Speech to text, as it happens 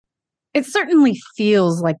It certainly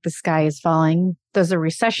feels like the sky is falling. There's a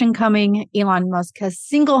recession coming. Elon Musk has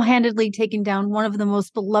single-handedly taken down one of the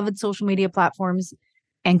most beloved social media platforms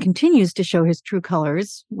and continues to show his true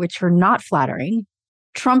colors, which are not flattering.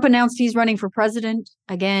 Trump announced he's running for president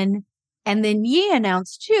again. And then Ye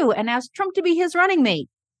announced too and asked Trump to be his running mate.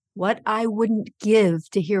 What I wouldn't give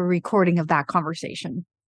to hear a recording of that conversation.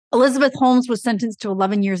 Elizabeth Holmes was sentenced to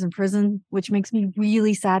 11 years in prison, which makes me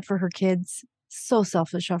really sad for her kids. So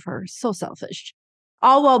selfish of her, so selfish.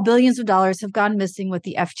 All while billions of dollars have gone missing with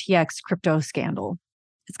the FTX crypto scandal.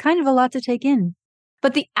 It's kind of a lot to take in.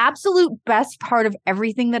 But the absolute best part of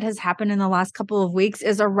everything that has happened in the last couple of weeks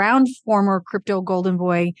is around former crypto golden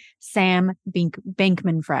boy Sam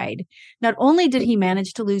Bankman-Fried. Not only did he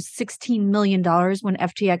manage to lose $16 million when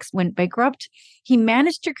FTX went bankrupt, he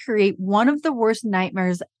managed to create one of the worst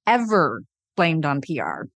nightmares ever blamed on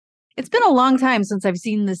PR. It's been a long time since I've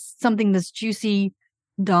seen something this juicy,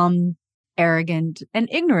 dumb, arrogant, and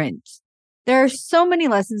ignorant. There are so many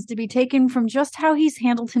lessons to be taken from just how he's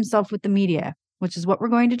handled himself with the media, which is what we're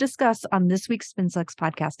going to discuss on this week's SpinSucks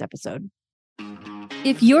podcast episode.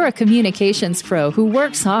 If you're a communications pro who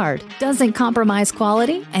works hard, doesn't compromise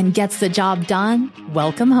quality, and gets the job done,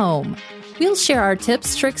 welcome home. We'll share our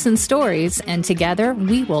tips, tricks, and stories, and together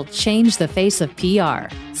we will change the face of PR.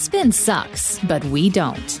 Spin sucks, but we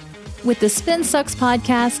don't. With the SpinSucks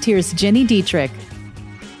podcast, here's Gini Dietrich.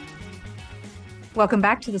 Welcome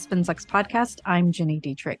back to the SpinSucks podcast. I'm Gini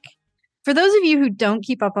Dietrich. For those of you who don't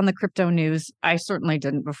keep up on the crypto news, I certainly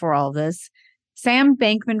didn't before all of this, Sam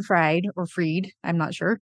Bankman-Fried, or Fried, I'm not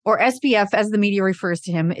sure, or SBF as the media refers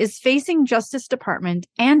to him, is facing Justice Department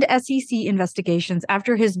and SEC investigations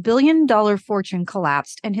after his billion-dollar fortune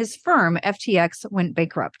collapsed and his firm, FTX, went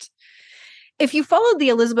bankrupt. If you followed the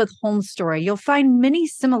Elizabeth Holmes story, you'll find many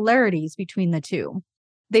similarities between the two.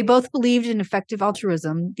 They both believed in effective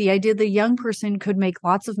altruism, the idea that a young person could make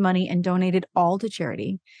lots of money and donate it all to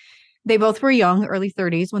charity. They both were young, early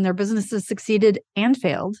 30s, when their businesses succeeded and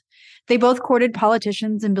failed. They both courted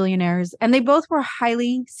politicians and billionaires, and they both were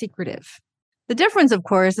highly secretive. The difference, of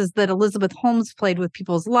course, is that Elizabeth Holmes played with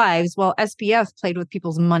people's lives, while SBF played with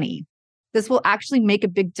people's money. This will actually make a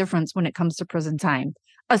big difference when it comes to prison time,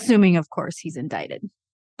 assuming, of course, he's indicted.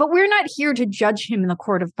 But we're not here to judge him in the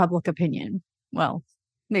court of public opinion. Well,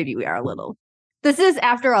 maybe we are a little. This is,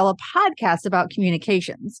 after all, a podcast about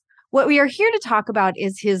communications. What we are here to talk about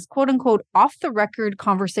is his quote-unquote off-the-record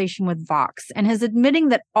conversation with Vox and his admitting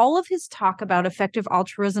that all of his talk about effective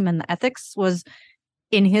altruism and the ethics was,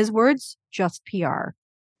 in his words, just PR.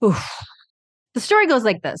 Oof. The story goes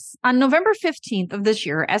like this. On November 15th of this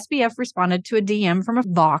year, SBF responded to a DM from a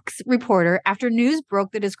Vox reporter after news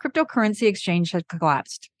broke that his cryptocurrency exchange had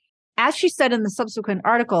collapsed. As she said in the subsequent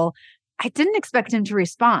article, I didn't expect him to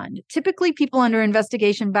respond. Typically, people under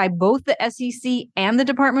investigation by both the SEC and the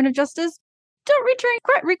Department of Justice don't return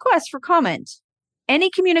requests for comment.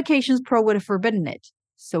 Any communications pro would have forbidden it.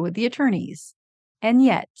 So would the attorneys. And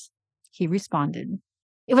yet, he responded.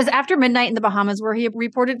 It was after midnight in the Bahamas where he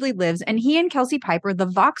reportedly lives, and he and Kelsey Piper, the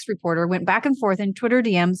Vox reporter, went back and forth in Twitter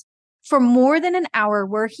DMs for more than an hour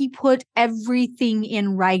where he put everything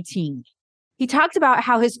in writing. He talked about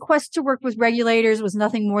how his quest to work with regulators was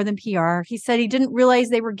nothing more than PR. He said he didn't realize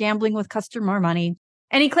they were gambling with customer money.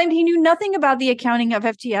 And he claimed he knew nothing about the accounting of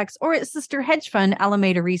FTX or its sister hedge fund,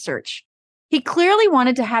 Alameda Research. He clearly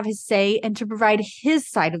wanted to have his say and to provide his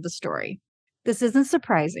side of the story. This isn't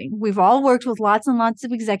surprising. We've all worked with lots and lots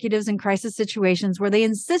of executives in crisis situations where they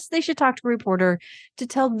insist they should talk to a reporter to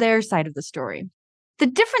tell their side of the story. The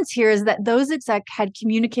difference here is that those exec had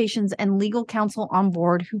communications and legal counsel on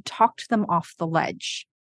board who talked them off the ledge.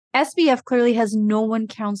 SBF clearly has no one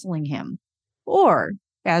counseling him. Or,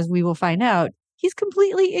 as we will find out, he's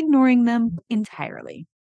completely ignoring them entirely.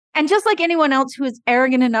 And just like anyone else who is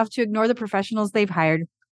arrogant enough to ignore the professionals they've hired,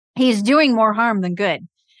 he's doing more harm than good.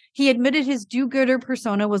 He admitted his do-gooder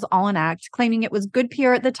persona was all an act, claiming it was good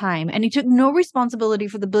PR at the time, and he took no responsibility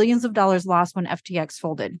for the billions of dollars lost when FTX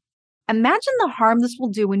folded. Imagine the harm this will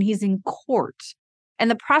do when he's in court,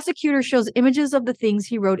 and the prosecutor shows images of the things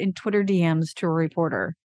he wrote in Twitter DMs to a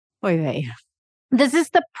reporter. Oy vey. This is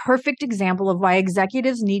the perfect example of why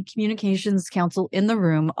executives need communications counsel in the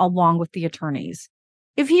room along with the attorneys.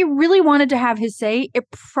 If he really wanted to have his say,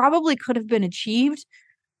 it probably could have been achieved,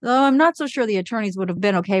 though I'm not so sure the attorneys would have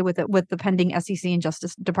been okay with it with the pending SEC and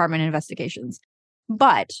Justice Department investigations.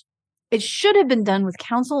 But it should have been done with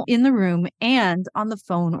counsel in the room and on the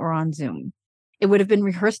phone or on Zoom. It would have been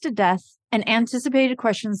rehearsed to death and anticipated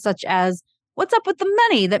questions such as, what's up with the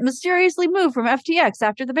money that mysteriously moved from FTX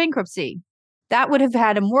after the bankruptcy? That would have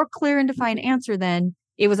had a more clear and defined answer than,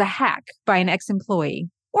 it was a hack by an ex-employee.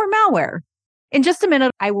 or malware. In just a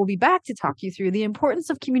minute, I will be back to talk you through the importance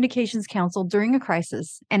of communications counsel during a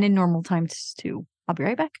crisis and in normal times too. I'll be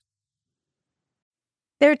right back.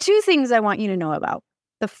 There are two things I want you to know about.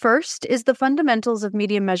 The first is the Fundamentals of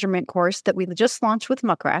Media Measurement course that we just launched with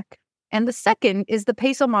Muckrack, and the second is the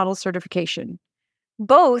PESO model certification.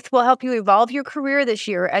 Both will help you evolve your career this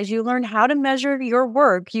year as you learn how to measure your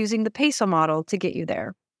work using the PESO model to get you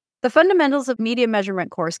there. The Fundamentals of Media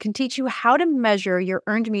Measurement course can teach you how to measure your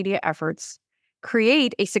earned media efforts,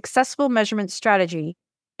 create a successful measurement strategy,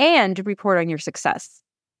 and report on your success.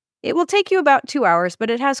 It will take you about 2 hours,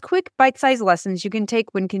 but it has quick, bite-sized lessons you can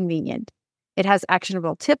take when convenient. It has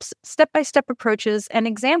actionable tips, step-by-step approaches, and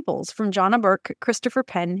examples from Jonna Burke, Christopher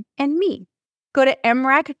Penn, and me. Go to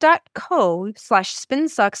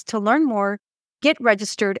mrac.co/spinsucks to learn more, get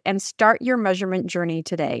registered, and start your measurement journey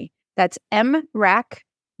today. That's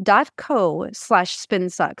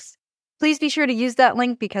mrac.co/spinsucks. Please be sure to use that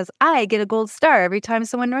link because I get a gold star every time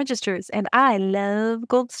someone registers, and I love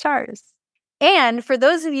gold stars. And for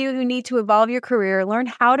those of you who need to evolve your career, learn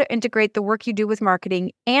how to integrate the work you do with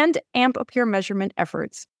marketing and amp up your measurement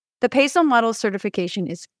efforts, the PESO model certification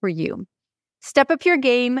is for you. Step up your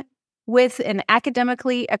game with an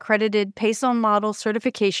academically accredited PESO model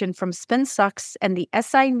certification from SpinSucks and the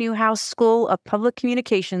SI Newhouse School of Public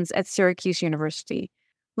Communications at Syracuse University.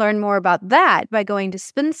 Learn more about that by going to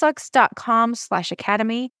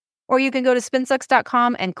spinsucks.com/academy, or you can go to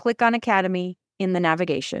spinsucks.com and click on Academy in the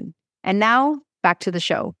navigation. And now, back to the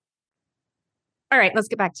show. All right, let's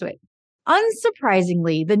get back to it.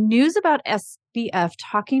 Unsurprisingly, the news about SBF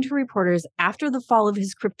talking to reporters after the fall of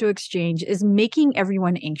his crypto exchange is making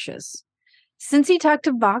everyone anxious. Since he talked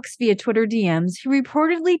to Vox via Twitter DMs, he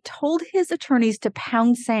reportedly told his attorneys to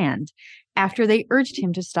pound sand after they urged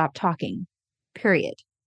him to stop talking. Period.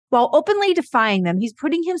 While openly defying them, he's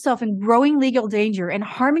putting himself in growing legal danger and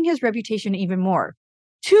harming his reputation even more.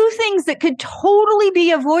 Two things that could totally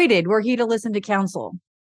be avoided were he to listen to counsel.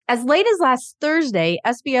 As late as last Thursday,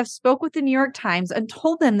 SBF spoke with the New York Times and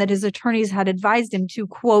told them that his attorneys had advised him to,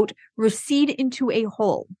 quote, recede into a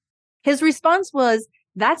hole. His response was,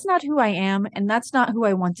 that's not who I am, and that's not who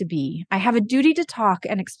I want to be. I have a duty to talk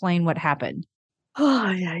and explain what happened.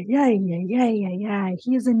 Oh, yeah.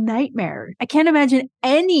 He is a nightmare. I can't imagine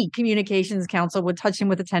any communications counsel would touch him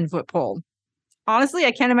with a 10-foot pole. Honestly,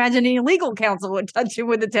 I can't imagine any legal counsel would touch him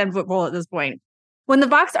with a 10-foot pole at this point. When the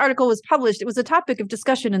Vox article was published, it was a topic of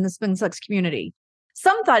discussion in the SpinSucks community.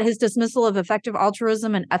 Some thought his dismissal of effective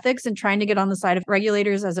altruism and ethics and trying to get on the side of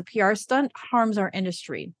regulators as a PR stunt harms our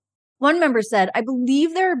industry. One member said, I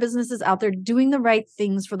believe there are businesses out there doing the right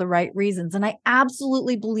things for the right reasons, and I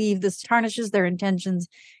absolutely believe this tarnishes their intentions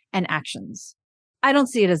and actions. I don't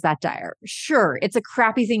see it as that dire. Sure, it's a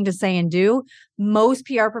crappy thing to say and do. Most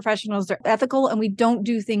PR professionals are ethical, and we don't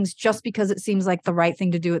do things just because it seems like the right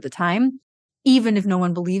thing to do at the time, even if no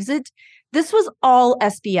one believes it. This was all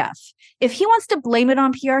SBF. If he wants to blame it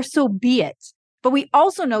on PR, so be it. But we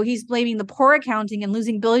also know he's blaming the poor accounting and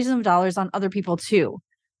losing billions of dollars on other people too.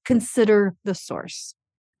 Consider the source.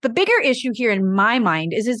 The bigger issue here in my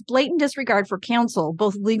mind is his blatant disregard for counsel,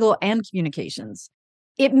 both legal and communications.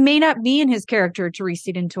 It may not be in his character to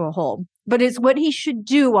recede into a hole, but it's what he should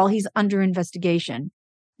do while he's under investigation.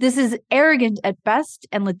 This is arrogant at best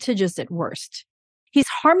and litigious at worst. He's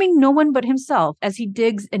harming no one but himself as he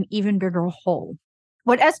digs an even bigger hole.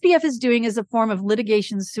 What SBF is doing is a form of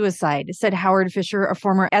litigation suicide, said Howard Fisher, a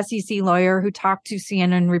former SEC lawyer who talked to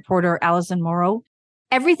CNN reporter Allison Morrow.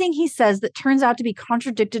 Everything he says that turns out to be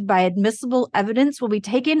contradicted by admissible evidence will be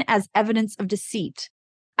taken as evidence of deceit.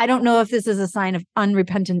 I don't know if this is a sign of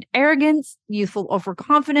unrepentant arrogance, youthful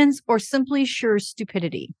overconfidence, or simply sheer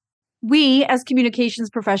stupidity. We, as communications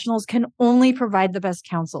professionals, can only provide the best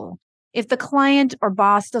counsel. If the client or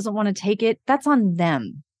boss doesn't want to take it, that's on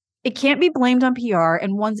them. It can't be blamed on PR,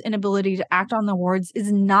 and one's inability to act on the words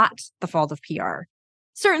is not the fault of PR.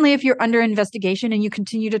 Certainly, if you're under investigation and you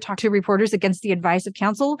continue to talk to reporters against the advice of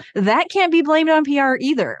counsel, that can't be blamed on PR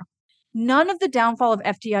either. None of the downfall of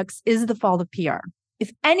FTX is the fault of PR.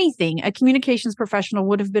 If anything, a communications professional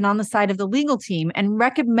would have been on the side of the legal team and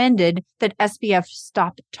recommended that SBF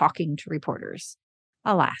stop talking to reporters.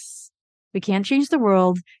 Alas, we can't change the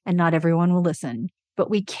world and not everyone will listen, but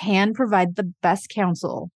we can provide the best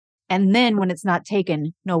counsel. And then when it's not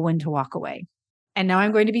taken, know when to walk away. And now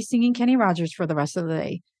I'm going to be singing Kenny Rogers for the rest of the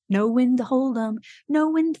day. Know when to hold them, know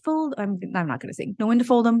when to fold. I'm not going to sing. Know when to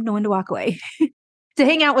fold them, know when to walk away. To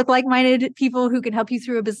hang out with like-minded people who can help you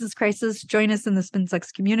through a business crisis, join us in the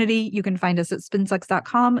SpinSucks community. You can find us at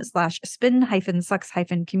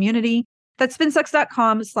spinsucks.com/spin-sucks-community. That's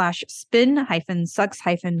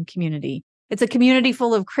spinsucks.com/spin-sucks-community. It's a community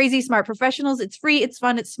full of crazy smart professionals. It's free, it's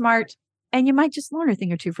fun, it's smart, and you might just learn a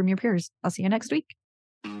thing or two from your peers. I'll see you next week.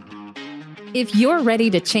 If you're ready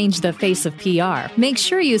to change the face of PR, make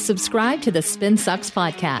sure you subscribe to the Spin Sucks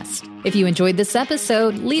podcast. If you enjoyed this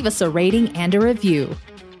episode, leave us a rating and a review.